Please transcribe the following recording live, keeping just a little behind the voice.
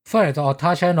歡迎嚟到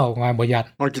Otar Channel，我係末日，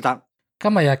我係傑達。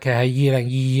今日日期係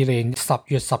2022年10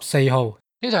月14號。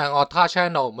呢就係 Otar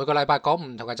Channel，每個禮拜講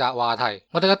唔同嘅雜話題。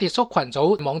我哋嘅 Discord 群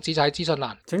組網址就喺資訊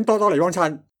欄。請多多嚟幫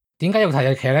襯。點解要提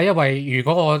日期咧？因為如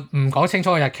果我唔講清楚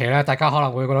嘅日期咧，大家可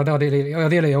能會覺得有啲你可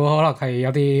能係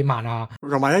有啲慢啊。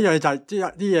同埋一樣嘢就係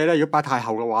啲嘢咧，如果擺太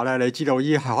後嘅話咧，你知道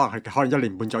依係可能1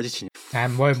年半載之前。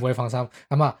唔會放心。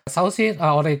咁啊，首先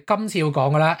我哋今次要講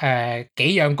嘅咧，幾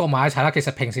樣谷埋一齊啦。其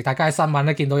實平時大家喺新聞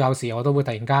咧見到有時我都會突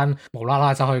然間無啦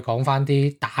啦走去講翻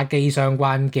啲打機相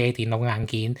關嘅電腦硬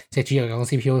件，即係主要講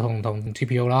CPU 同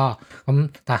GPU 啦。咁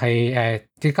但係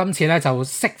今次咧就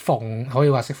適逢可以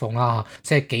話適逢啦，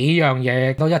即係幾樣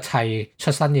嘢都一齊出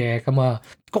新嘢，咁啊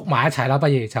谷埋一齊啦。不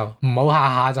如就唔好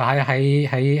下下就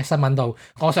喺新聞度。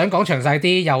我想講詳細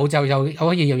啲，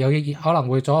有可能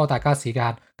會阻礙大家時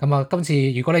間。咁啊，今次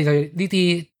如果你對呢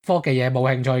啲科技嘢冇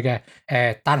興趣嘅，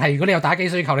但係如果你有打機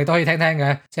需求，你都可以聽聽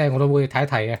嘅，即係我都會提一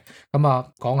提嘅。咁啊，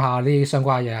講下呢啲相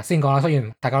關嘢啊。先講啦，雖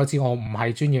然大家都知我唔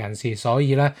係專業人士，所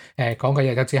以咧講嘅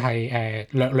嘢就只係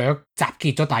略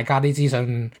集結咗大家啲資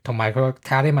訊同埋佢睇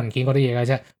下啲文件嗰啲嘢嘅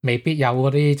啫，未必有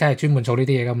嗰啲即係專門做呢啲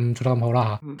嘢咁做得咁好啦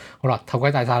嚇。好啦，頭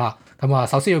盔戴晒啦。咁啊，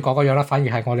首先要講個樣啦，反而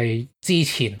係我哋之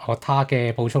前Otar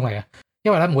嘅補充嚟嘅。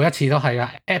因為咧每一次都係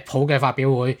啊 Apple 嘅發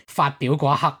表會發表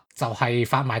嗰一刻就係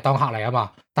發埋當刻嚟啊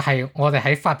嘛，但係我哋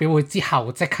喺發表會之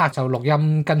後即刻就錄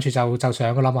音，跟住就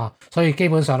上噶啦嘛，所以基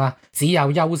本上啦只有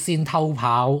優先偷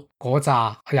跑嗰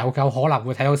扎有可能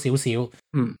會睇到少少，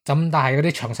咁但係嗰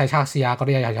啲詳細測試啊嗰啲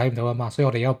嘢又睇唔到啊嘛，所以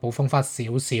我哋而家補充翻少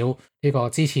少呢個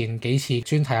之前幾次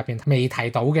專題入邊未提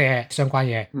到嘅相關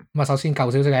嘢。咁啊首先舊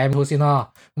少少嘅 M2 先啦，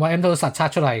咁啊 M2 實測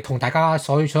出嚟同大家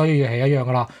所有嘢係一樣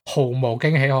噶啦，毫無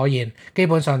驚喜可言，基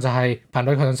本上就係頻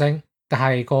率上升。但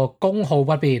係個功耗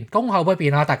不變，但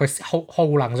係佢耗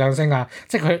能上升啊，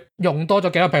即係佢用多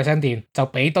咗幾多 percent 電，就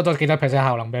俾多咗幾多 percent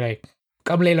效能俾你。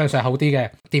咁理論上係好啲嘅，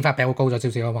電費比會高咗少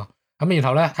少啊嘛。咁然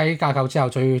後咧喺架構之後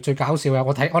最搞笑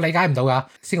嘅，我理解唔到㗎。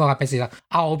先講下咩事啦。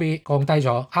ROB 降低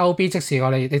咗 ，ROB 即時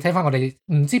你睇翻我哋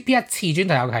唔知邊一次專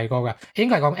題有提過嘅，應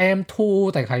該係講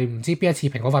M2 定係唔知邊一次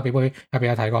蘋果發表會入邊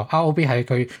有提過。ROB 係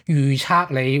佢預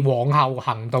測你往後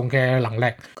行動嘅能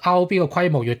力。ROB 個規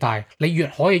模越大，你越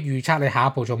可以預測你下一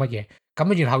步做乜嘢。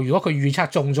咁然後如果佢預測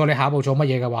中咗你下一步做乜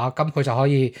嘢嘅話，咁佢就可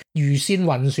以預先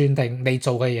運算定你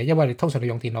做嘅嘢，因為你通常你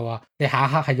用電腦啊，你下一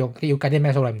刻係要計啲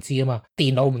咩數你唔知啊嘛，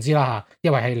電腦唔知啦嚇，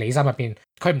因為係你心入邊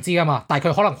佢唔知噶嘛，但係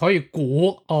佢可能可以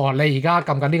估你而家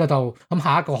撳緊呢個度，咁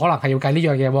下一個可能係要計呢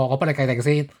樣嘢喎，我幫你計定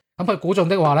先。咁佢估中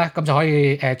的話咧，咁就可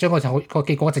以將個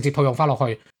結果直接套用翻落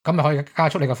去，咁咪可以加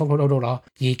速你個幅度咯。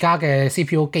而家嘅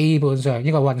CPU 基本上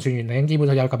呢個運算原理基本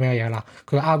上有咁樣嘅嘢啦。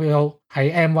佢 RBO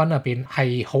喺 M1 入邊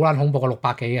係好撚恐怖嘅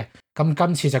600幾嘅，咁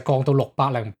今次就降到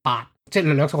608，即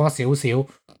係略降咗少少。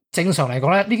正常嚟講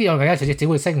咧，呢幾樣嘢其實只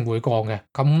會升唔會降嘅。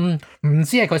咁唔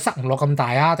知係佢塞唔落咁大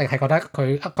啊，定係覺得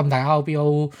佢咁大 RBO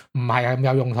唔係咁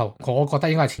有用途？我覺得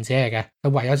應該係前者嚟嘅。佢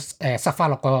唯有塞翻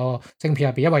落個晶片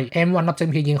入邊，因為 M1 粒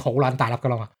晶片已經好撚大粒噶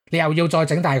啦嘛。你又要再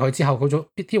整大佢之後，佢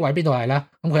啲位邊度嚟咧？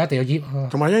咁佢一定要醃。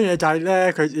同埋一樣嘢就係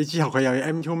咧，你之後佢又有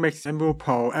M2 Max、M2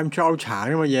 Pro、M2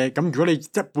 Ultra 咁嘅嘢。咁如果你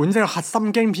即係本身個核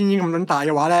心晶片已經咁撚大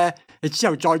嘅話咧，你之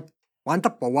後再玩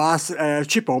double 啊、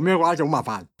triple 咩嘅話就好麻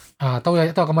煩。都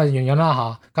係咁嘅原因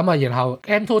啦嚇。咁然後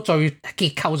M2 最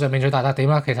結構上面最大特點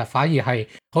啦，其實反而係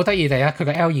好得意地啊，佢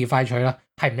個 L2 快取啦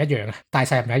係唔一樣嘅，大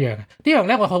細係唔一樣嘅。呢樣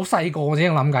咧我好細個我已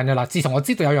經諗緊嘅啦。自從我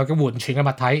知道有樣叫緩存嘅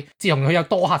物體，自從佢有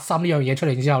多核心呢樣嘢出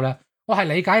嚟之後咧，我係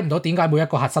理解唔到點解每一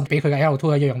個核心比佢嘅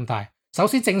L2 一樣咁大。首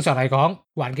先正常嚟講，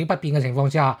環境不變嘅情況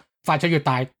之下，快取越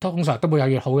大，通常都會有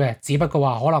越好嘅，只不過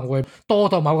話可能會多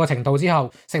到某個程度之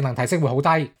後，性能提升會好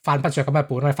低，犯不着咁嘅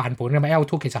本，範本咁嘅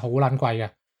L2 其實好撚貴嘅。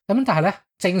咁但係咧，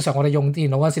正常我哋用電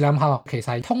腦嗰陣時諗下，其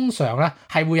實通常咧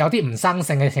係會有啲唔生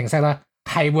性嘅程式咧，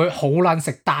係會好撚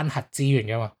食單核資源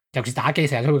嘅嘛，尤其打機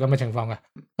成日都會咁嘅情況嘅。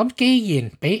咁既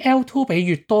然俾 L2 俾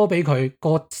越多俾佢，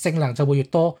個性能就會越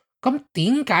多，咁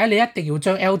點解你一定要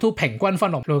將 L2 平均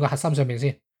分落去個核心上面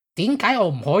先？點解我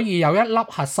唔可以有一粒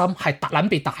核心係特撚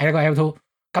別大咧個 L2？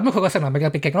咁佢個性能咪特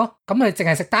別勁咯？咁你淨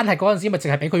係食單核嗰陣時，咪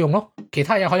淨係俾佢用咯？其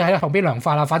他嘢可以喺旁邊量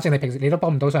化啦。反正你平時你都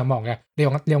幫唔到上網嘅，你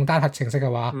用單核程式嘅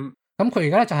話，咁佢而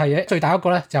家咧就係最大嗰個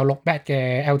咧就有6 M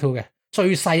嘅 L2 嘅，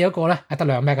最細嗰個咧係得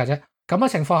2 M 嘅啫。咁嘅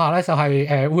情況下咧就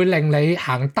係會令你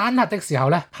行單核的時候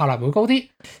咧效能會高啲，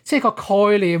即係個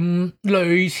概念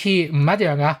類似唔一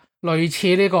樣㗎。類似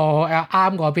呢個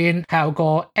ARM嗰邊係有個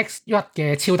X1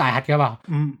 嘅超大核㗎嘛。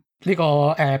呢個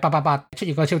888出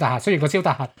現個超大核，雖然個超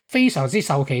大核非常之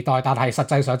受期待，但係實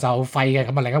際上就廢嘅，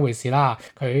咁啊另一回事啦。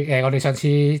佢我哋上次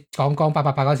講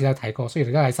888嗰時有提過，雖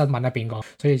然而家喺新聞入邊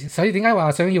講，所以點解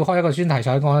話想要開一個專題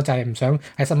想講咧，就係唔想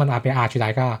喺新聞入邊壓住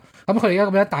大家。咁佢而家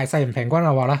咁樣大細唔平均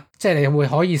嘅話咧，即係你會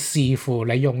可以視乎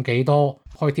你用幾多，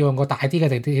去調用個大啲嘅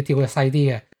定調個細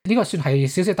啲嘅。呢個算係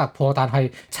少少突破，但係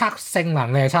測性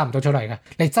能你係測唔到出嚟嘅。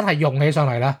你真係用起上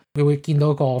嚟咧，你會見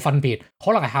到個分別，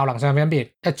可能係效能上分別，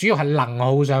主要係能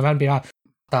耗上分別啦。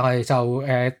但係就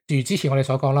如之前我哋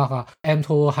所講啦嚇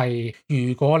，M2 係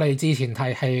如果你之前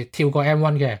係跳過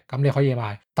M1 嘅，咁你可以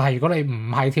買。但係如果你唔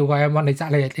係跳過 M1，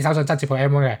你手上揸住部 M1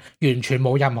 嘅，完全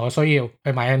冇任何需要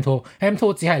去買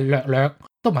M2。M2 只係略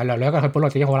都唔係略嘅，佢本來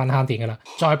已經好撚慳電㗎啦，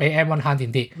再比 M1 慳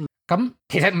電啲。咁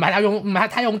其實唔係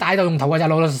太用大到用途嘅，就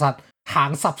老老實實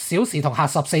行10小時同行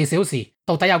14小時，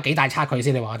到底有幾大差距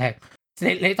先？你話我聽，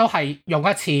你都係用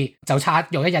一次就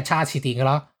用一日差一次電㗎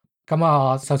啦。咁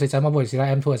啊，就係咁回事啦。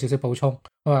M2 有少少補充，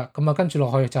咁啊跟住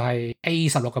落去就係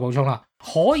A16嘅補充啦。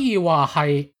可以話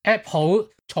係 Apple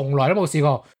從來都冇試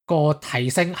過個提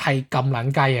升係咁撚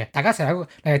雞嘅。大家成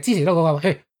日之前都講過，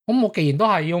咁我既然都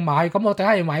係要買，咁我梗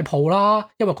係要買 Pro 啦，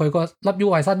因為佢個粒 U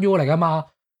係新 U 嚟㗎嘛。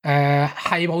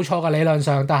係冇錯嘅理論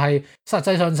上，但係實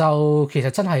際上就其實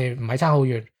真係唔係差好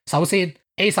遠。首先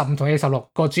A15 同 A16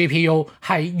 個 GPU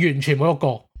係完全冇喐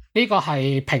過，呢個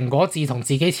係蘋果自從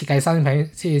自己設計新品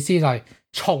之嚟，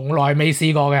從來未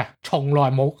試過嘅，從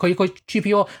來冇。佢個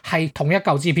GPU 係同一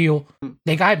嚿 GPU，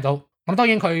理解唔到。咁當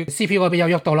然佢 CPU 嗰邊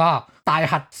有喐到啦，大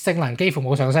核性能幾乎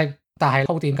冇上升，但係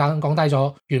耗電價降低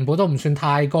咗，原本都唔算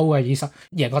太高嘅20，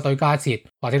贏個對家節，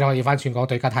或者你可以翻轉講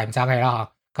對家太唔爭氣啦。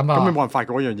咁你冇辦法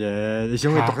嗰樣嘢，你始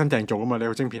終要度身訂做啊嘛，你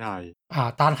個晶片係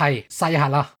但係細核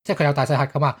啦，即係佢有大細核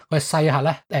噶嘛，佢細核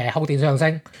咧耗電上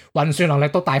升，運算能力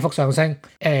都大幅上升。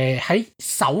喺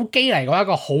手機嚟講一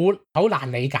個好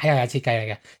難理解嘅設計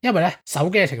嚟嘅，因為咧手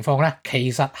機嘅情況咧其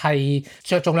實係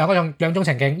着重兩種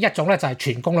情景，一種咧就係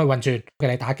全功率運轉嘅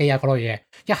你打機啊嗰類嘢，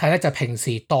一係咧就平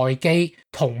時待機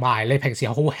同埋你平時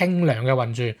好輕量嘅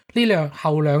運轉。呢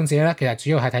後兩者咧其實主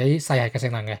要係睇細核嘅性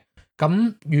能嘅。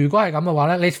咁如果係咁嘅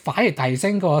話咧，你反而提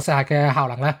升個細核嘅效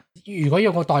能咧，如果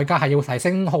用個代價係要提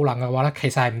升耗能嘅話咧，其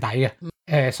實係唔抵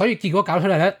嘅。所以結果搞出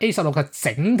嚟咧 ，A16 嘅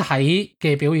整體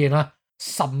嘅表現啦，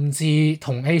甚至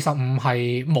同 A15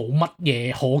 係冇乜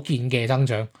嘢可見嘅增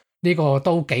長，呢個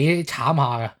都幾慘下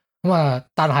嘅。咁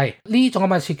但係呢種咁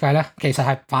嘅設計咧，其實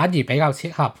係反而比較適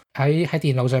合喺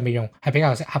電腦上面用，係比較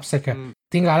合適嘅。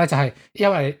點解咧？就係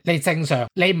因為你正常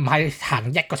你唔係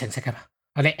行一個程式㗎嘛。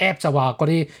你 app 就話嗰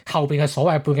啲後邊嘅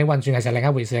所謂背景運轉係另一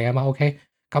回事嚟㗎嘛 ，OK？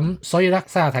咁所以咧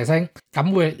細核提升，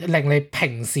咁會令你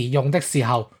平時用的時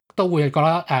候都會覺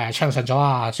得暢順咗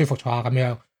啊，舒服咗啊咁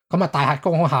樣。咁大核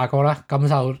高空下降啦，咁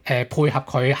就配合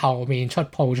佢後面出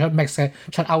Pro 出 Max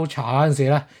出 Ultra 嗰陣時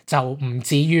咧，就唔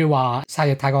至於話細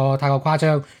核太過誇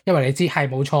張，因為你知係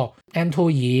冇錯 M2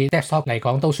 以 desktop 嚟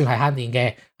講都算係慳電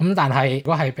嘅。咁但係如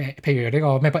果係譬如呢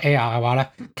個 MacBook Air 嘅話咧，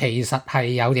其實係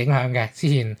有影響嘅。之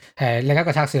前另一個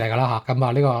測試嚟㗎啦嚇，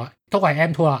咁呢個都係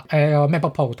M2 啦。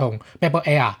MacBook Pro 同 MacBook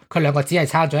Air 佢兩個只係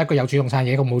差咗一個有主動散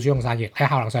熱，一個冇主動散熱，喺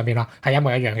效能上邊啦係一模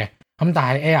一樣嘅。咁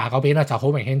但係 Air 嗰邊咧就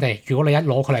好明顯地，如果你一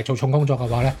攞佢嚟做重工作嘅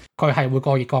話咧，佢係會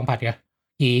過熱降拔嘅。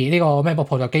而呢個 MacBook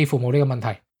Pro 就幾乎冇呢個問題，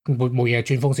冇嘢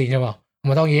轉風扇啫嘛。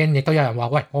咁當然亦都有人話：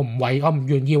喂，我唔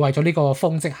願意為咗呢個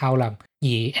峰值效能而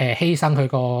犧牲佢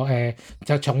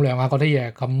個重量啊嗰啲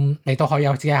嘢，咁你都可以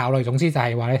有自己考慮。總之就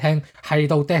係話你聽，係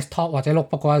到 desktop 或者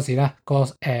notebook 嗰陣時咧，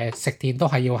食電都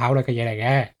係要考慮嘅嘢嚟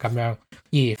嘅咁樣。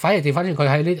而反而調翻轉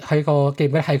佢喺個記唔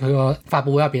記得喺佢個發佈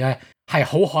會入邊咧，係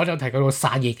好罕有提到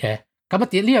散熱嘅。咁呢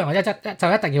樣嘢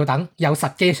就一定要等有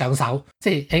實機上手，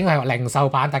即係應該係話零售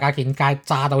版，大家見街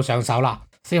揸到上手啦，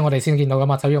所以我哋先見到噶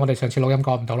嘛。所以我哋上次錄音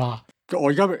講唔到啦。我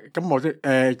而家咁我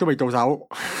都未到手。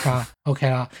OK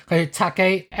啦。佢拆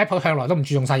機 Apple 向來都唔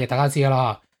注重散熱，大家知噶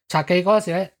啦。拆機嗰陣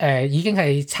時咧，已經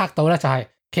係測到咧，就係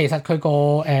其實佢個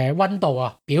溫度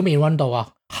啊，表面溫度啊，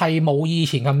係冇以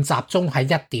前咁集中喺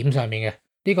一點上面嘅。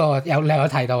呢個你有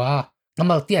提到啊。咁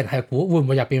啲人係估會唔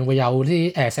會入邊會有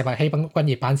啲石墨烯均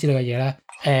熱板之類嘅嘢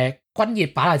咧？均熱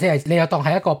板啊，即係你又當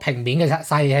係一個平面嘅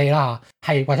散熱器啦，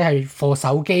係或者係 for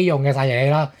手機用嘅散熱器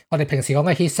啦。我哋平時講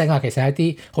嘅 heatsink 啊，其實係一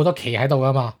啲好多旗喺度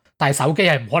噶嘛，但係手機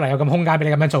係唔可能有咁空間俾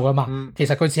你咁樣做噶嘛。其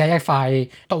實佢只係一塊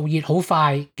導熱好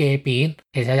快嘅扁，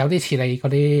其實有啲似你嗰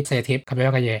啲射貼咁樣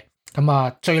嘅嘢。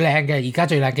咁最靚嘅而家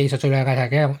最靚技術最靚嘅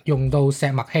係用到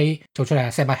石墨烯做出嚟，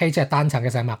石墨烯即係單層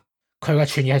嘅石墨。佢嘅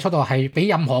傳熱速度係比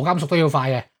任何金屬都要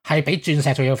快嘅，係比鑽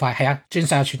石仲要快。係啊，鑽石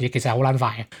嘅傳熱其實係好撚快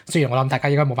嘅。雖然我諗大家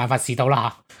應該冇辦法試到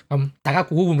啦嚇。咁大家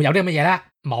估會唔會有啲乜嘢咧？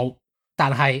冇，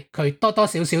但係佢多多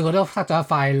少少佢都塞咗一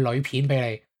塊鋁片俾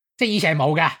你，即係以前係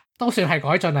冇嘅，都算係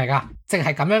改進嚟㗎。淨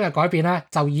係咁樣嘅改變咧，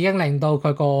就已經令到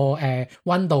佢個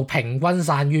溫度平均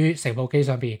散於成部機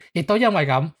上邊，亦都因為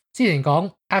咁，之前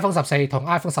講 iPhone 14同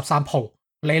iPhone 13 Pro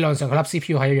理論上佢粒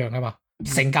CPU 係一樣㗎嘛。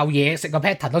成嚿嘢成個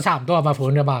pattern 都差唔多個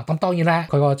款㗎嘛，咁當然咧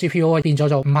佢個 GPU 變咗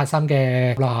做5核心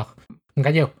嘅啦，唔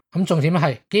緊要。咁重點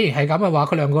係，既然係咁嘅話，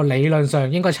佢兩個理論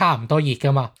上應該差唔多熱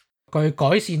㗎嘛。佢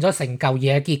改善咗成嚿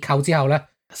嘢嘅結構之後咧，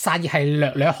散熱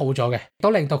係略好咗嘅，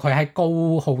都令到佢喺高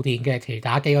耗電嘅其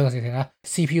打機嗰陣時咧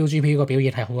CPU、GPU 個表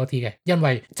現係好一啲嘅。因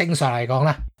為正常嚟講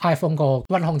咧 ，iPhone 個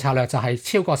溫控策略就係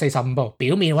超過45度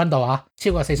表面溫度啊，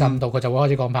超過45度佢就會開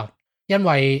始降頻。因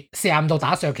為45度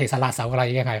打上其實辣手㗎啦，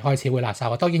已經係開始會辣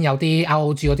手。當然有啲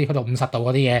ROG 嗰啲去到50度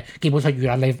嗰啲嘢，基本出預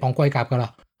啦，你放龜甲㗎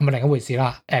啦，咁啊另一回事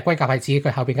啦。龜甲係指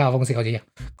佢後邊加個風扇嗰啲嘢，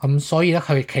咁所以咧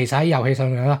佢其實喺遊戲上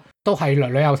面咧都係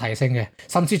略有提升嘅。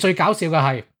甚至最搞笑嘅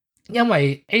係，因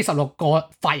為 A16個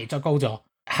發熱再高咗，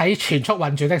喺全速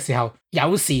運轉的時候，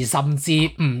有時甚至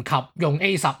唔及用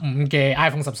A15嘅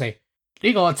iPhone 14。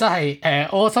呢個真係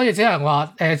我所以只能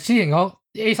話之前講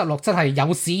A16真係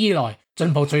有史以來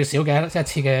進步最少嘅一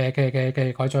次嘅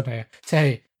改進嚟嘅，即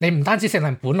係你唔單止性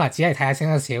能本來只係睇下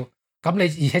升得少，咁你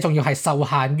而且仲要係受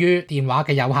限於電話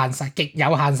嘅有限極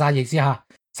有限散熱之下，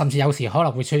甚至有時可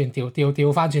能會出現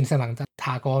調翻轉性能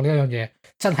下降呢一樣嘢，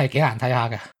真係幾難睇下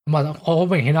嘅。咁啊，我好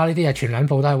明顯啦，呢啲嘢全撚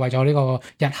部都係為咗呢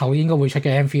個日後應該會出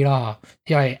嘅 M3 啦，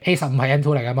因為 A15係 M2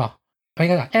 嚟噶嘛。我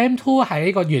應該講 M2 係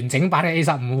呢個完整版嘅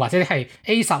A15，或者係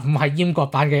A15 係閹割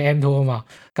版嘅 M2 啊嘛。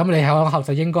咁你喺往後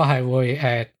就應該係會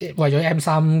為咗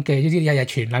M3 嘅呢啲日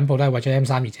全撚部都係為咗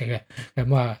M3 而整嘅。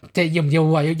咁啊，即係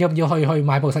要唔要去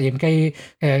買部實驗機？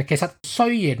其實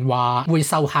雖然話會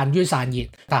受限於散熱，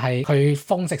但係佢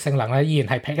峰值性能咧依然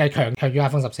係強於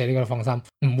iPhone 14，呢個放心，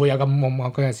唔會有咁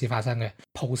戇居嘅事發生嘅。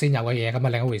Pro 先有嘅嘢咁啊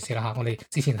另一回事啦嚇，我哋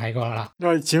之前睇過啦。因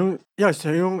為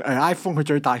始終iPhone 佢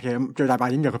最大賣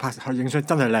點就係佢拍影相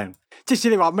真係靚，即使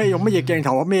你話咩用乜嘢鏡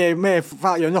頭啊咩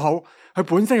花樣都好，佢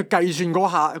本身嘅計算嗰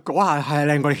下係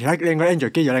靚過其他靚過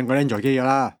Android 機就靚過 Android 機㗎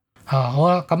啦。好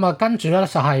啦，咁啊跟住咧就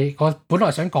係我本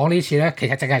來想講呢次咧，其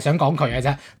實淨係想講佢嘅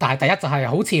啫。但係第一就係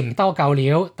好似唔多夠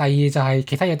料，第二就係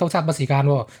其他嘢都差唔多時間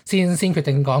喎，先決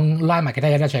定講拉埋其他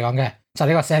嘢一齊講嘅，就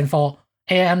呢個 Zen 4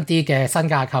 AMD 嘅新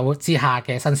架構之下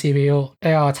嘅新 CPU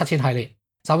呢個7000系列。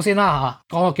首先啦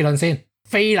嚇，講個結論先，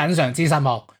非撚常之失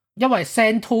望，因為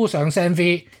Zen 2上 Zen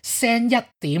 3 Zen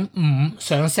 1.5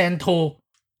上 Zen 2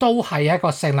都係一個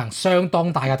性能相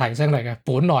當大嘅提升嚟嘅，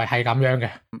本來係咁樣嘅。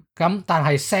咁但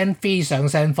係 Zen 3上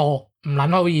Zen 4唔撚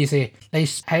好意思，你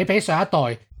喺比上一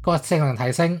代個性能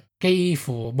提升幾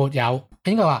乎沒有，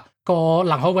應該話個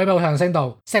能耗比冇上升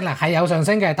到，性能係有上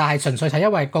升嘅，但係純粹係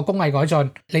因為個工藝改進，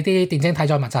你啲電晶體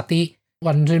再密集啲。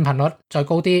運轉頻率再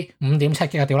高啲，5.7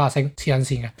 G 嘅屌啦聲黐緊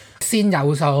線嘅，先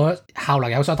有所效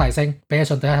能有所提升，比起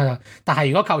上第一代。但係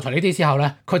如果扣除呢啲之後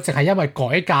咧，佢淨係因為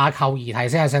改架構而提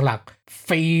升嘅性能，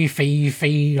非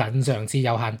撚常之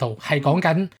有限度，係講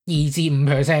緊2至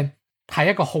5%，係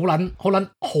一個好撚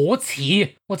可恥，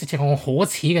我直情用可恥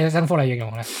嘅增幅嚟形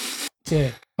容咧。即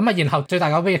係咁啊，然後最大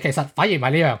改變其實反而唔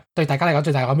係呢樣，對大家嚟講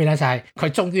最大改變咧就係佢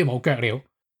終於冇腳料。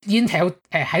Intel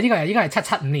喺呢個應該係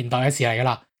775年代嘅事嚟㗎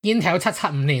啦。Intel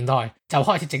 775年代就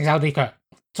開始整走啲腳，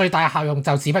最大嘅效用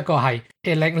就只不過係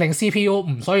令 CPU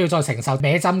唔需要再承受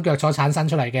歪針腳所產生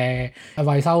出嚟嘅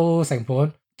維修成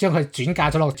本，將佢轉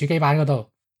嫁咗落主機板嗰度。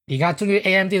而家終於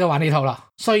AMD 都玩呢套啦，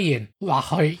雖然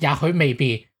也許未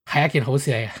必係一件好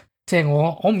事嚟嘅，即係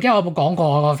我唔記得我有冇講過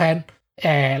我個 friend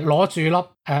攞住粒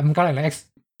5900X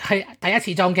係第一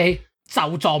次裝機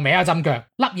就撞歪咗針腳，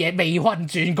粒嘢未運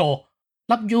轉過。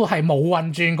粒 U 係冇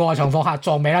運轉過嘅情況下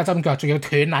撞歪啦針腳，仲要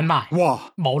斷撚埋，哇，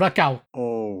冇得救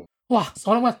哦！哇，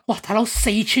我諗哇，大佬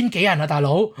4000幾人啊，大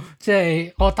佬，即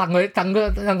係我戥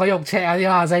佢肉赤啊啲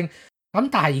下聲。咁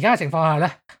但係而家嘅情況下咧，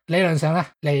理論上咧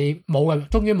你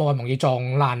終於冇咁容易撞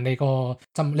爛你個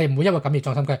針，你唔會因為咁而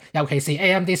撞針腳。尤其是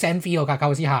AMD Zen 3個架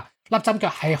構之下，粒針腳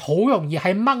係好容易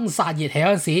喺掹散熱器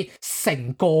嗰陣時，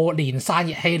成個連散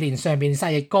熱器連上面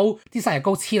散熱膏啲散熱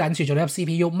膏黐撚住咗粒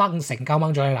CPU 掹成鳩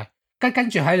掹咗起嚟。跟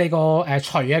住喺你個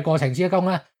除嘅過程之中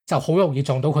咧，就好容易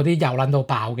撞到佢啲幼撚到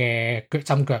爆嘅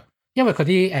針腳，因為佢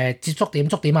啲接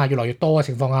觸點啊越來越多嘅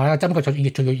情況下咧，針腳就越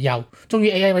做越幼，終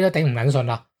於 AM 都頂唔撚順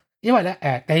啦。因為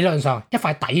咧理論上一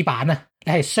塊底板咧，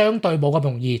你係相對冇咁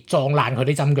容易撞爛佢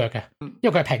啲針腳嘅，因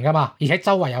為佢係平噶嘛，而且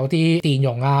周圍有啲電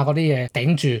容啊嗰啲嘢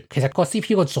頂住，其實個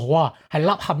CPU 個座啊係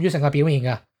凹陷於成個表面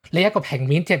嘅。你一個平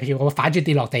面即係譬如我反轉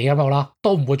跌落地咁樣啦，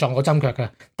都唔會撞到針腳嘅，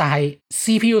但係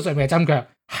CPU 上面嘅針腳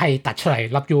係突出嚟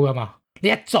粒 U 噶嘛，你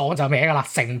一撞就歪噶啦，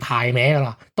成排歪噶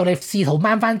啦，到你試圖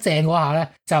掹翻正嗰下咧，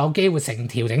就有機會成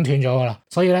條整斷咗噶啦。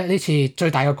所以咧呢次最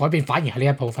大嘅改變反而係呢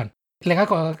一部分。另一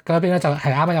個嗰邊咧就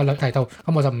係啱啱有提到，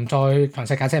咁我就唔再詳細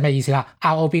解釋係咩意思啦。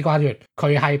ROB 關員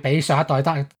佢係比上一代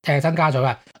增加咗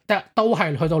嘅，都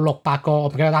係去到600個，我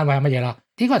唔記得單位係乜嘢啦。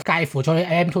應該係介乎咗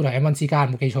M2 同 M1 之間，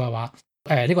冇記錯嘅話，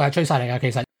呢個係趨勢嚟嘅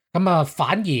其實。咁啊，反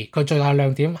而佢最大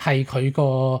亮點係佢個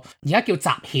而家叫集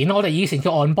顯，我哋以前叫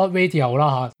on-board radio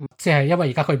啦嚇，即係因為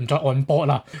而家佢唔再 on-board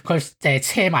啦，佢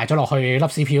車埋咗落去粒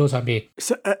CPU 上邊。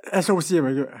SOC 係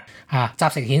咪叫？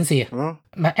集成顯示，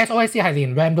唔係 SOC 係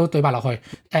連 RAM 都對埋落去。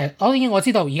當然我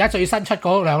知道而家最新出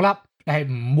嗰兩粒，你係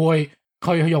唔會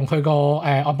佢用佢個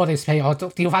on-board display， 我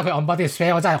調翻佢 on-board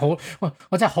display， 我真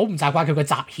係好唔習慣佢個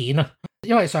集顯啊，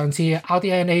因為上次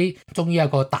RDNA 終於有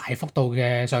個大幅度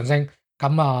嘅上升。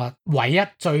咁啊，唯一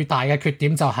最大嘅缺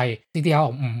點就係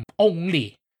DDR5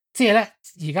 only， 即係咧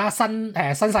而家新世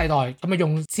代咁啊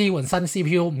用支援新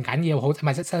CPU 唔緊要，好唔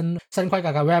係新規格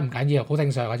嘅 RAM 唔緊要，好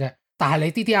正常嘅啫。但係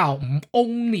你 DDR5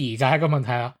 only 就係一個問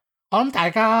題啦。我諗大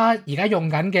家而家用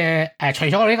緊嘅除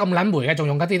咗我哋咁撚霉嘅，仲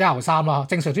用緊 DDR3 啦，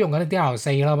正常都用緊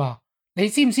DDR4 啦嘛。你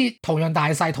知唔知同樣大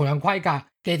細、同樣規格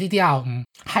嘅 DDR5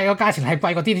 係個價錢係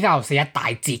貴過 DDR4 一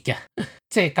大截嘅？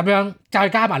即係咁樣再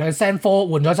加埋你去 Zen 4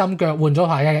換咗針腳，換咗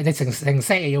排嘅，你成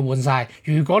set 又要換晒。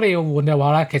如果你要換嘅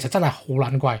話咧，其實真係好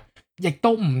撚貴，亦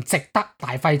都唔值得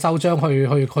大費周章去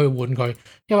換佢，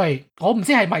因為我唔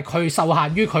知係咪佢受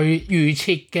限於佢預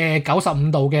設嘅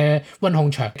95度嘅溫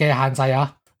控場嘅限制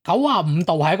啊。95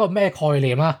度係一個咩概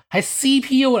念啊？喺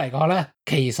CPU 嚟講咧，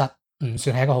其實唔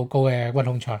算係一個好高嘅溫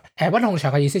控場。溫控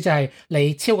場嘅意思就係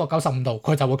你超過95度，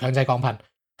佢就會強制降頻。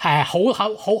係好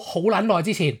撚耐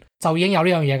之前就已經有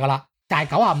呢樣嘢㗎啦，但係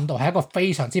95度係一個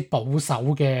非常之保守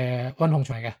嘅溫控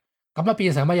場嚟嘅，咁啊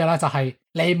變成乜嘢咧？就係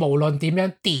你無論點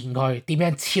樣電佢、點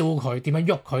樣超佢、點樣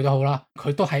喐佢都好啦，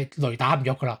佢都係雷打唔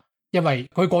喐㗎啦，因為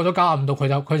佢過咗95度，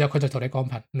佢就同你降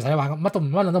頻，唔使玩，乜都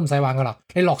唔使玩㗎啦。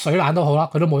你落水冷都好啦，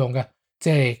佢都冇用嘅，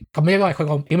即係咁，因為佢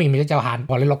個表面面積有限，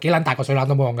你落幾撚大個水冷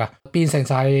都冇用㗎，變成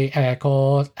就係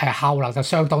個效能就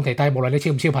相當地低，無論你超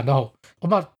唔超頻都好。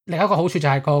咁啊，另一個好處就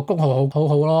係個功耗好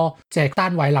好咯，即係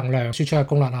單位能量輸出嘅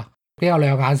功能啊，比較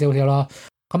亮眼少少咯。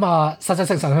咁啊，實際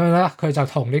性上咧，佢就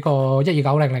同呢個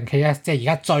12900KS，即係而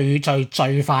家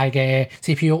最快嘅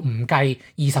CPU 唔計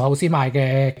20號先賣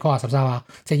嘅 Core 13啊，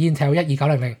即係 Intel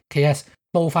 12900KS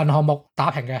部分項目打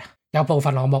平嘅，有部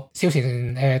分項目超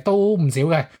前都唔少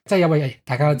嘅，即係因為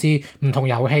大家都知唔同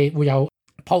遊戲會有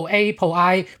Pro A、Pro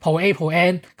I、Pro A、Pro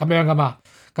N 咁樣噶嘛。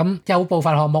咁有部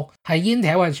分項目係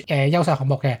Intel 嘅優勢項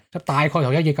目嘅，大概同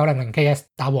12900KS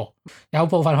打和；有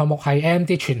部分項目係 AMD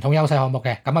傳統優勢項目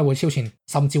嘅，咁啊會超前，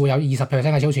甚至會有20%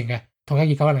 嘅超前嘅，同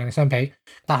12900相比。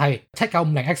但係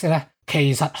 7950X 咧，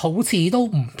其實好似都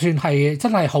唔算係真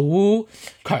係好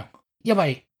強，因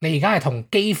為你而家係同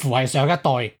幾乎係上一代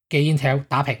嘅 Intel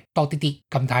打平多啲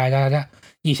咁大嘅啫。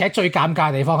而且最尷尬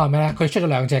嘅地方係咩咧？佢出咗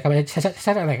兩隻咁嘅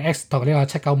 770X 同呢個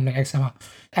 7950X 啊嘛。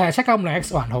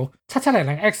7950X 還好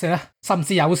，770X 咧，甚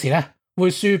至有時咧會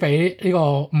輸俾呢個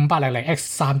 5800X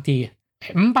 3D 嘅。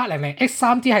5800X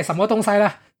 3D 係什麼東西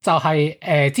咧？就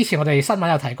係之前我哋新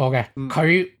聞有提過嘅，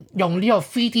佢用呢個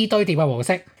 3D 堆疊嘅模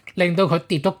式，令到佢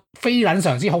跌到非撚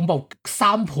常之恐怖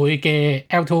3倍嘅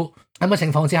L2 咁嘅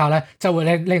情況之下咧，就會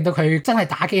令到佢真係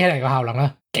打機起嚟嘅效能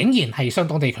咧，竟然係相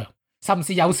當地強。甚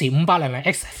至有時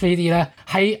 5800X 3D 咧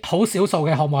喺好少數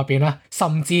嘅項目入邊咧，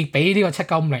甚至比呢個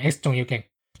 7950X 仲要勁。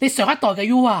你上一代嘅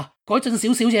U 啊，改進少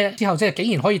少嘢之後，即係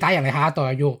竟然可以打贏你下一代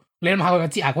嘅 U。你諗下佢嘅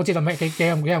擠牙膏知道咩幾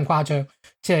咁誇張？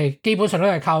即係基本上都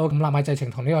係靠5納米製程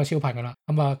同呢個超頻噶啦。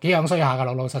咁啊幾樣衰下噶，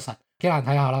老實幾難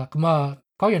睇下啦。咁啊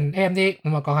講完 AMD，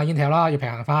咁啊講下 Intel 啦，要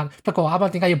平衡翻。不過啱啱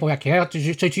點解要報日期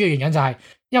咧？最主要原因就係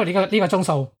因為呢個鐘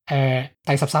數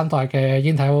第13代嘅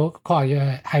Intel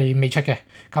Core 係未出嘅。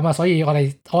咁啊，所以我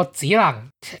只能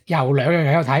由兩樣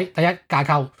嘢去睇。第一，架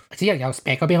構只能由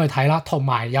spec 嗰邊去睇啦，同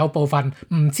埋有部分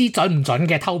唔知準唔準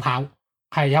嘅偷跑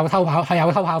係有偷跑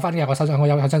分嘅。我手上我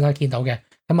有真實見到嘅。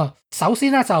咁啊，首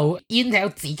先咧就 Intel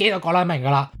自己就講得明㗎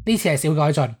啦，呢次係小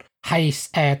改進，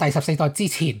係第14代之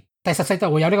前，第14代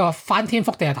會有呢個翻天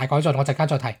覆地嘅大改進。我陣間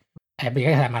再提而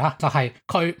家提埋啦，就係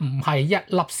佢唔係一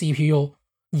粒 CPU，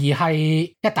 而係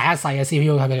一大一細嘅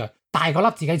CPU 係咪？大個粒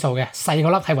自己做嘅，細個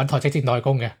粒係揾台積電代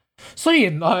工嘅。雖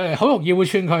然好容易會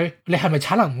串佢，你係咪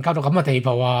產能唔夠到咁嘅地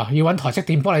步啊？要揾台積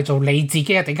電幫你做你自己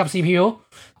嘅頂級 CPU？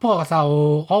 不過就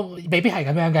我未必係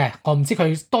咁樣嘅，我唔知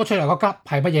佢多出嚟個級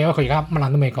係乜嘢咯。佢而家乜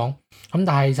撚都未講。咁但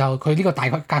係就佢呢個大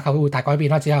架構會大改變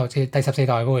啦，之後即係第14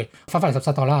代會翻嚟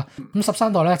13代啦。咁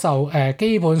13代咧就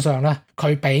基本上咧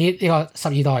佢比呢個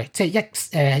12代即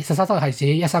係13代係指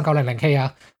13900K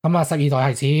啊，咁啊12代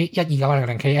係指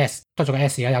12900KS，都仲有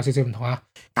S 啊，有少少唔同啊。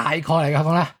大概嚟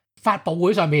講咧，發佈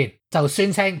會上面就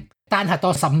宣稱單核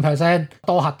多15%，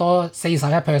多核多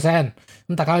41%。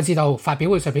咁大家都知道發表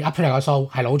會上邊噏出嚟個數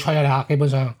係老吹㗎啦，基本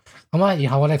上咁啊。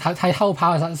然後我哋睇偷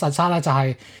跑嘅實測咧，就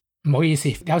係唔好意思，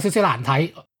有少少難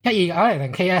睇。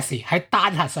12900 KS 喺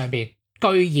單核上邊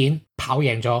居然跑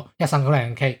贏咗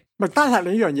1390 K。咪單核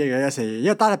另一樣嘢嘅，有時因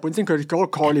為單核本身佢嗰個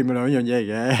概念係兩樣嘢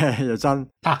嚟嘅，又真。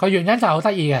個原因就好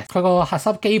得意嘅，佢個核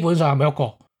心基本上係冇喐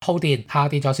過，耗電下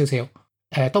跌咗少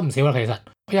少，都唔少啦其實。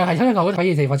又係一個好得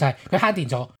意嘅地方就係佢慳電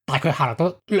咗，但係佢下落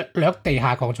都略地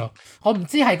下降咗。我唔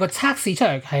知係個測試出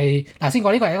嚟係嗱，先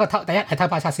講呢個係一個第一係偷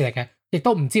跑測試嚟嘅，亦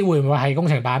都唔知會唔會係工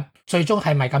程版，最終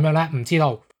係咪咁樣咧？唔知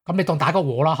道。咁你當打個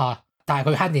和啦嚇，但係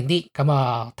佢慳電啲，咁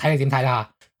啊睇你點睇啦。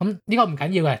咁呢個唔緊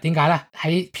要嘅，點解咧？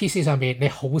喺 PC 上邊你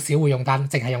好少會用單，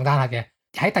淨係用單核嘅。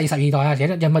喺第12代啊，引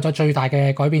入咗最大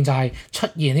嘅改變就係出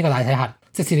現呢個大體核，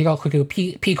即係呢個佢叫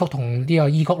P 曲同呢個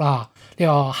E 曲啦，呢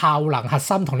個效能核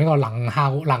心同呢個能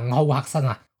耗核心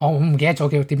啊，我唔記得咗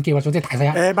叫點叫啊，總之大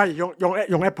細核。咪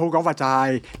用 Apple 講法就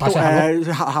係大細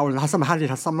核效能核心咪慳電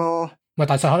核心咯。咪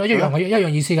大細核一樣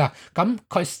意思㗎。咁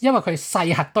佢因為佢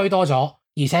細核堆多咗，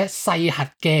而且細核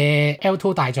嘅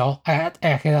L2 大咗，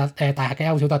其實大核嘅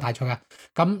L2 都係大咗㗎。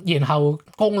咁然後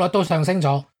功率都上升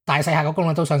咗。大細核個功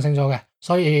率都上升咗嘅，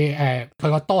所以佢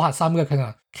個多核心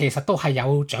嘅其實都係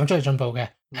有長足嘅進步嘅，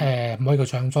唔可以叫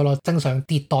長足咯，正常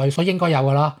迭代所以應該有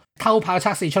噶啦。偷跑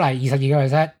測試出嚟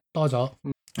22%多咗，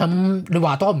咁你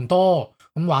話多唔多？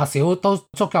咁話少都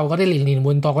足夠嗰啲年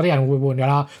換代嗰啲人會換噶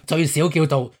啦，最少叫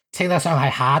做稱得上係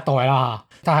下一代啦。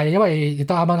但係因為亦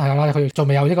都啱啱係啦，佢仲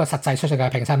未有呢個實際出嚟嘅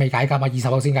評測未解禁啊，20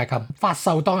號先解禁，發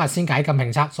售當日先解禁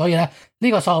評測，所以咧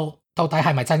呢個數。到底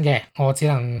係咪真嘅？我只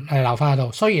能留翻喺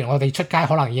度。雖然我哋出街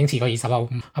可能已經遲過20號，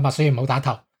係咪？所以唔好打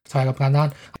頭，就係咁簡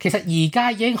單。其實而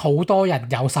家已經好多人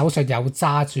有手上有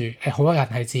揸住，好多人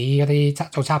係指嗰啲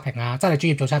做測評啊，真係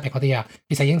專業做測評嗰啲啊，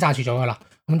其實已經揸住咗噶啦。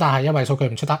咁但係因為數據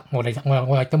唔出得，我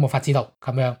亦都冇法知道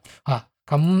咁樣啊。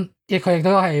咁佢亦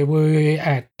都係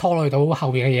會拖累到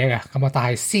後邊嘅嘢嘅。咁啊，但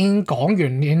係先講完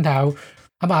Intel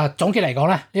咁啊，總結嚟講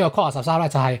咧，呢個 Core 13咧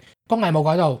就係工藝冇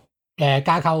改到，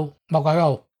架構冇改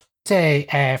到。即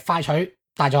係快取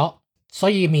大咗，所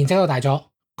以面積都大咗，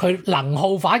佢能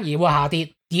耗反而會下跌，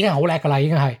已經好叻噶啦，已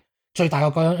經係最大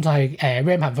個改就係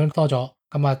RAM 頻寬多咗，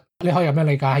咁啊你可以咁樣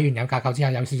理解，喺原有架構之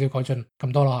下有少少改進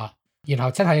咁多咯。然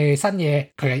後真係新嘢，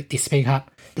佢嘅 display 卡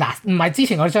嗱，唔係之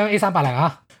前嗰張 A380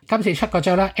啊，今次出嗰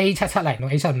張咧 A770同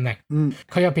A750，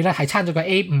佢入邊咧係撐咗個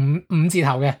A5字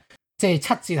頭嘅，即係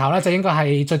7字頭咧就應該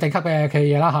係最頂級嘅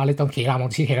嘢啦嚇，你當旗艦同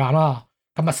次旗艦啦。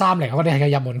咁啊，30嗰啲係嘅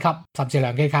入門級，甚至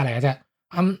良機卡嚟嘅啫。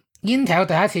Intel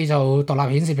第一次做獨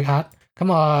立顯示卡，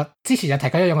咁啊之前就提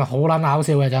過一樣係好撚搞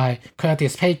笑嘅，就係佢嘅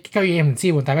display 居然唔支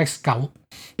援 DirectX 9，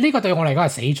呢個對我嚟講係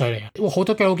死罪嚟嘅。好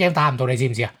多 Gal game 打唔到，你知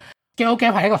唔知啊？Gal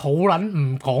game 係一個好撚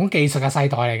唔講技術嘅世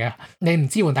代嚟嘅，你唔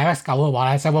支援 DirectX 9嘅話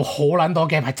咧，就會好撚多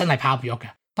game 係真係跑唔喐嘅。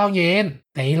當然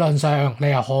理論上你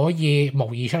又可以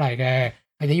模擬出嚟嘅，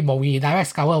你要模擬 DirectX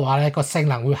 9嘅話咧，個性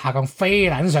能會下降非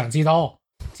撚常之多。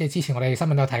即係之前我哋新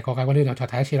聞都有提過嘅，我呢度再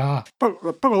睇一次啦。不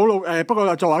過好老不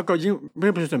過作為一個已經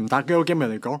基本上唔打 Gal game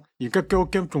嚟講，而家 Gal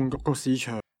game 仲焗個市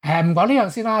場。唔講呢樣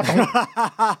先啦，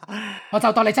我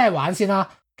就當你真係玩先啦。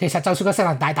其實就算個性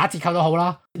能大打折扣都好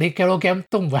啦，你 Gal game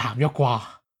都唔會行喐啩。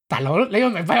大佬，你要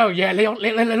明白一樣嘢，你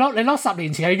攞10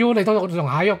年前嘅 U， 你都用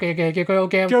下喐嘅 Gal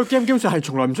game。Gal game 基本上係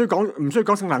從來唔需要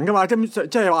講性能噶嘛，即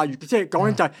係話即係講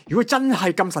緊就係，如果真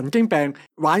係咁神經病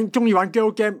中意玩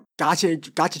Gal game，假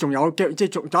設仲有即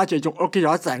係假設仲屋企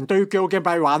有成堆 Gal game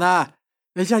俾你玩啊，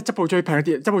你真係執部最平嘅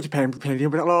電，執部最平電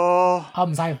咪得咯。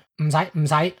唔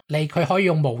使，佢可以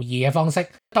用模擬嘅方式，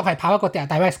當係跑一個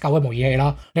DirectX 9嘅模擬器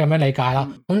啦，你咁樣理解啦，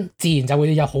咁自然就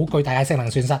會有好巨大嘅性能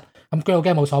損失。咁 Gal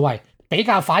game 冇所謂。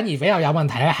反而比較有問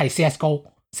題咧，係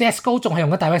CSGO 仲係用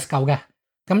緊 DirectX 9嘅，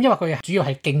咁因為佢主要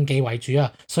係競技為主啊，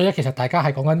所以其實大家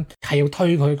係講緊係要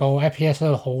推佢個 FPS 推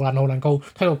到好撚高，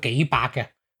推到幾百嘅，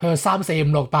去到3、4、5、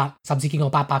6、8，甚至見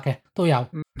過800嘅都有，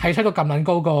係推到咁撚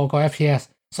高個 FPS，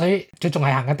所以佢仲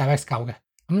係行緊 DirectX 9嘅。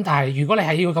咁但係如果你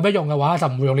係要咁樣用嘅話，就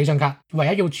唔會用呢張卡。唯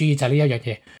一要注意就係呢一樣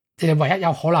嘢，即係唯一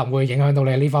有可能會影響到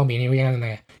你呢方面，要影響到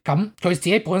你。咁佢自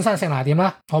己本身性能係點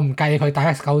啦？我唔計佢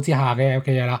DirectX 9之下嘅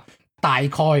嘢啦。大概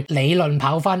理論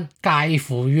跑分介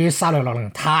乎於3660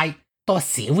 Ti多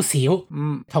少少，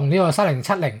同呢個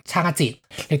3070差一截，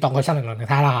你當佢3060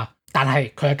 Ti啦嚇。但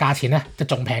係佢嘅價錢咧就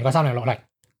仲平過3060。呢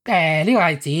個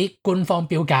係指官方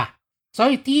標價，所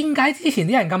以點解之前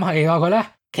啲人咁期待佢咧？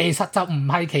其實就唔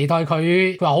係期待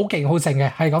佢話好勁好盛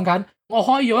嘅，係講緊我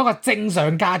可以用一個正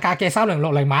常價格嘅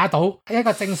3060買得到一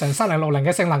個正常3060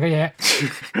嘅性能嘅嘢，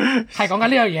係講緊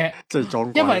呢樣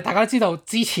嘢。因為大家都知道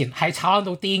之前係炒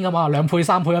到癲噶嘛，2倍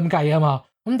3倍咁計啊嘛，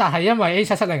咁但係因為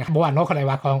A770冇人攞佢嚟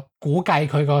挖礦，估計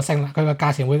佢個性能佢個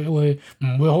價錢會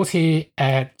唔會好似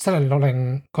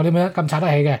7060嗰啲咩咁炒得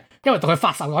起嘅？因為到佢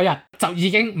發售嗰日就已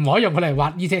經唔可以用佢嚟挖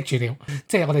ETH 了，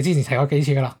即係我哋之前提過幾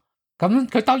次噶啦。咁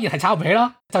佢當然係炒唔起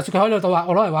啦。就算佢喺度話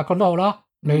我攞嚟挖礦都好啦，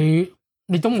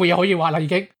你都冇嘢可以挖啦已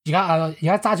經。而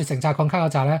家揸住成紮礦卡嗰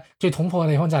紮咧，最痛苦嘅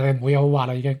地方就係你冇嘢好挖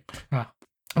啦已經啊。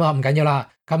咁啊唔緊要啦。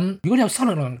咁如果你有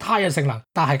3660鈦嘅性能，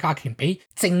但係價錢比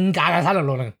正價嘅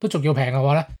3660都仲要平嘅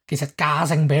話咧，其實價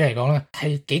性比嚟講咧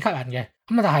係幾吸引嘅。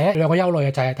咁啊但係咧兩個憂慮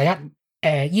嘅就係第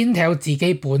一，Intel 自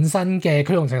己本身嘅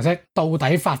驅動程式到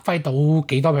底發揮到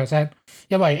幾多 percent？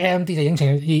 因為 AMD 就已經成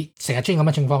日出現咁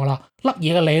嘅情況噶啦，粒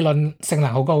嘢嘅理論性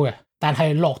能好高嘅，但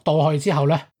係落到去之後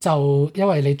咧，就因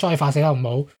為你災化死得唔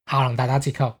好，效能大打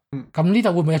折扣。咁呢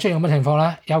度會唔會出現咁嘅情況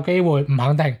咧？有機會，唔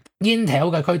肯定。Intel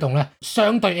嘅驅動咧，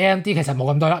相對 AMD 其實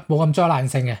冇咁多啦，冇咁災難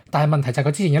性嘅。但係問題就係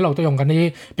佢之前一路都用緊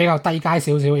啲比較低階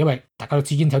少少，因為大家都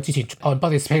知 Intel 之前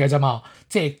on-board display 嘅啫嘛，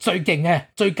即係最勁嘅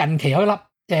最近期嗰粒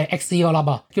XE 嗰粒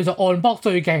啊，叫做 on-board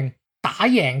最勁。打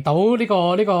贏到呢個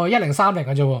1030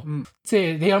嘅啫喎，即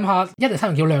係你諗下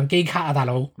1030叫亮機卡啊，大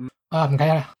佬啊唔計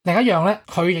啦。另一樣咧，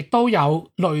佢亦都有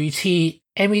類似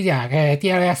NVIDIA 嘅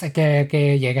DLSS 嘅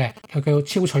嘢嘅，佢叫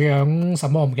超取樣什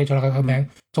麼我唔記咗啦佢個名。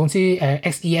總之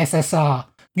XESS 啊，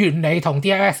原理同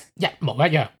DLSS 一模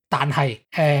一樣，但係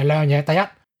兩樣嘢，第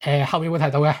一後面會提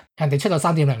到嘅，人哋出到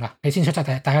3.0啦，你先出咗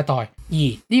第一代。而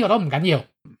呢個都唔緊要，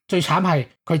最慘係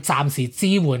佢暫時支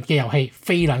援嘅遊戲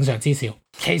非撚常之少。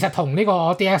其實同呢個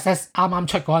DLSS 啱啱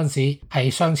出嗰陣時係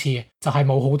相似嘅，就係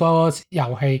冇好多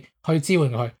遊戲去支援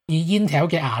佢。而 Intel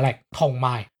嘅牙力同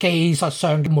埋技術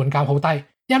上嘅門檻好低，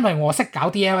因為我識搞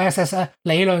DLSS 咧，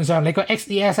理論上你個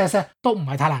XESS 咧都唔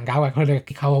係太難搞嘅，佢哋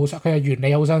結構好佢嘅原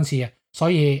理好相似嘅，所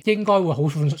以應該會好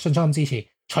迅速咁支持。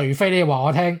除非你話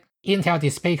我聽 Intel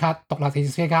Display 卡獨立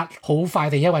Display 卡好快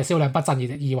地因為銷量不振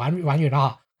而玩完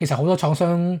啦。其實好多廠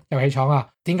商遊戲廠啊，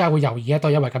點解會猶豫都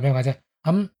係因為咁樣嘅啫。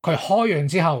咁佢開完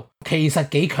之後其實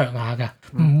幾強下嘅，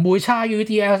唔會差於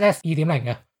DLSS 2.0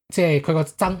嘅，即係佢個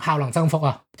效能增幅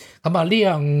啊。咁啊呢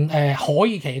樣可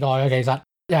以期待嘅其實。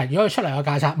如果佢出嚟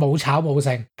個價差冇炒冇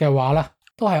成嘅話咧，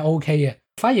都係 OK 嘅。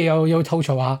反而又要吐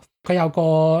槽下，佢有個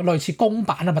類似公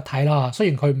版嘅物體啦。雖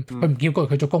然佢唔叫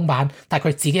佢做公版，但係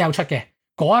佢自己有出嘅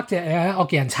嗰一隻我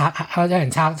見人拆，有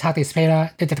人拆 display 啦，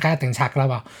一隻梗一定拆㗎啦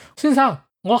嘛，先生。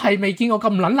我係未見過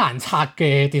咁撚難拆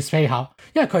嘅 display 盒，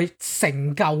因為佢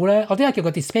成嚿咧，我點解叫個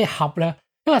display 盒咧？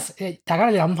因為大家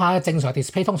你諗下，正常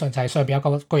display 通常就係上邊有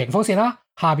個巨型風扇啦，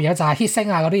下邊有就係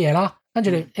heatsink 啊嗰啲嘢啦，跟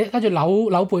住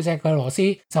扭背脊嘅螺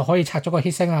絲就可以拆咗個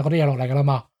heatsink 啊嗰啲嘢落嚟噶啦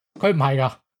嘛。佢唔係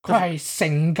噶，佢係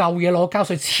成嚿嘢攞膠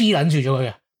水黐撚住咗佢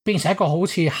嘅，變成一個好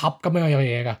似盒咁樣嘅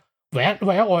嘢噶。唯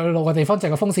一外露嘅地方就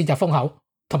係個風扇入風口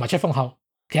同埋出風口。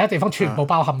其他地方全部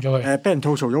包含咗佢。俾人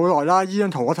吐槽咗好耐啦！呢張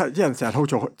圖我睇啲人成日吐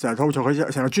槽佢成個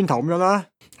磚頭咁樣啦。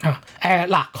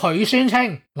佢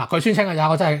宣稱嘅咋，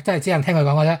我真係只能聽佢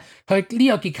講嘅啫。佢呢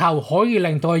個結構可以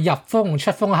令到佢入風同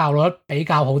出風效率比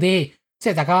較好啲。即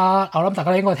係我諗大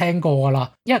家都應該聽過㗎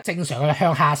啦。因為正常嘅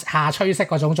向下吹式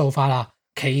嗰種做法啦，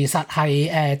其實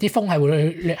係啲風係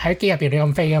會喺機入邊亂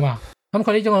咁飛㗎嘛。咁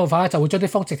佢呢種做法咧就會將啲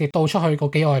風直接倒出去個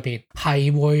機外邊，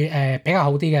係會比較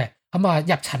好啲嘅。咁啊，入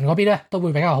塵嗰邊咧都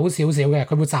會比較好少少嘅，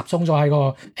佢會集中咗喺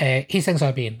個heatsink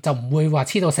上邊，就唔會話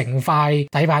黐到成塊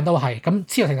底板都係。咁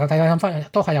黐到成個底板分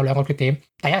都係有兩個缺點。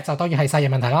第一就當然係細嘅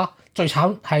問題啦。最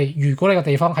慘係如果呢個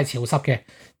地方係潮濕嘅，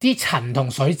啲塵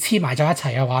同水黐埋咗一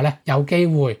齊嘅話咧，有機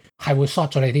會係會 short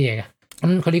咗你啲嘢嘅。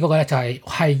咁佢呢個咧就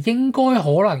係應該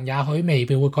可能也許未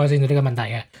必會改善到呢個問題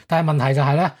嘅。但係問題就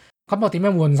係咧，咁我點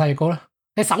樣換細膏咧？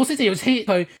你首先就要黐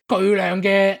佢巨量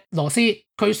嘅螺絲，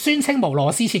佢宣稱無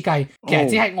螺絲設計，其實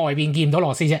只係外邊見唔到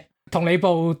螺絲啫，同你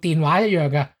部電話一樣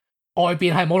嘅，外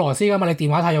邊係冇螺絲噶嘛，你電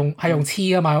話係用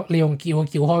黐噶嘛，你用撬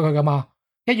開佢噶嘛，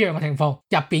一樣嘅情況，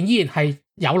入邊依然係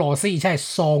有螺絲，而且係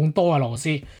喪多嘅螺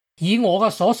絲。以我嘅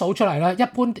所數出嚟咧，一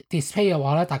般 display 嘅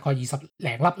話咧，大概20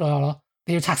零粒左右咯，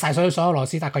你要拆晒所有螺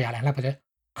絲，大概20零粒嘅啫，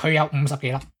佢有50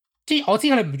幾粒。我知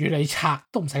佢哋唔願你拆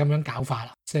都唔使咁樣搞法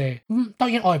啦，即係當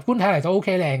然外觀睇嚟都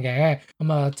OK 靚嘅，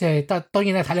咁啊即係當然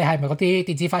你睇你係咪嗰啲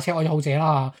電子花車愛好者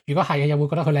啦，如果係嘅又會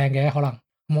覺得佢靚嘅可能，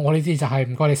咁我呢啲就係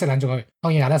唔該你識撚咗佢，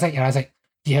當然有得識，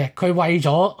而係佢為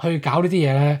咗去搞呢啲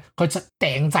嘢咧，佢就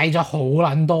訂製咗好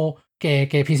撚多嘅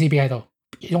PCB 喺度，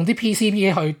用啲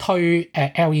PCB 去推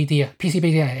LED 啊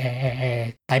 ，PCB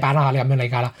係底板啦，你咁樣理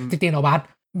解啦，啲電腦板，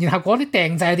然後嗰啲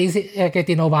訂製嘅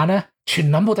電腦板咧，全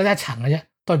撚部得一層嘅啫。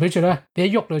代表住咧，你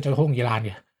一喐佢就好容易爛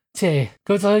嘅，即係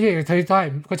佢真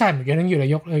係唔願意越嚟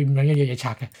喐，你唔願意嘢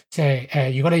拆嘅。即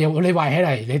係如果你壞起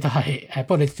嚟，你都係不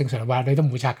過你正常話你都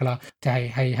唔會拆噶啦，就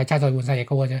係差咗換晒嘢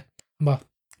膏嘅啫。咁啊，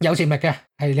有潛力嘅，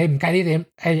係你唔計呢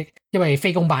點，因為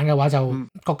非公版嘅話就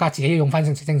國家自己用翻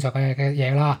正常嘅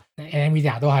嘢啦。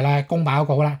NVIDIA 都係啦，公版嗰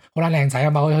個好撚靚仔啊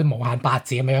嘛，可以無限八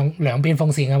字咁樣兩邊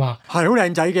風扇啊嘛，係好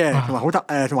靚仔嘅，同埋好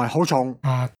得同埋好重。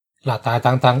嗱，但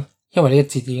係等，因為呢一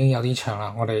節已經有啲長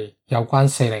啦，我哋有關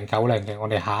4090嘅，我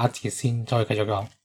哋下一節先再繼續講。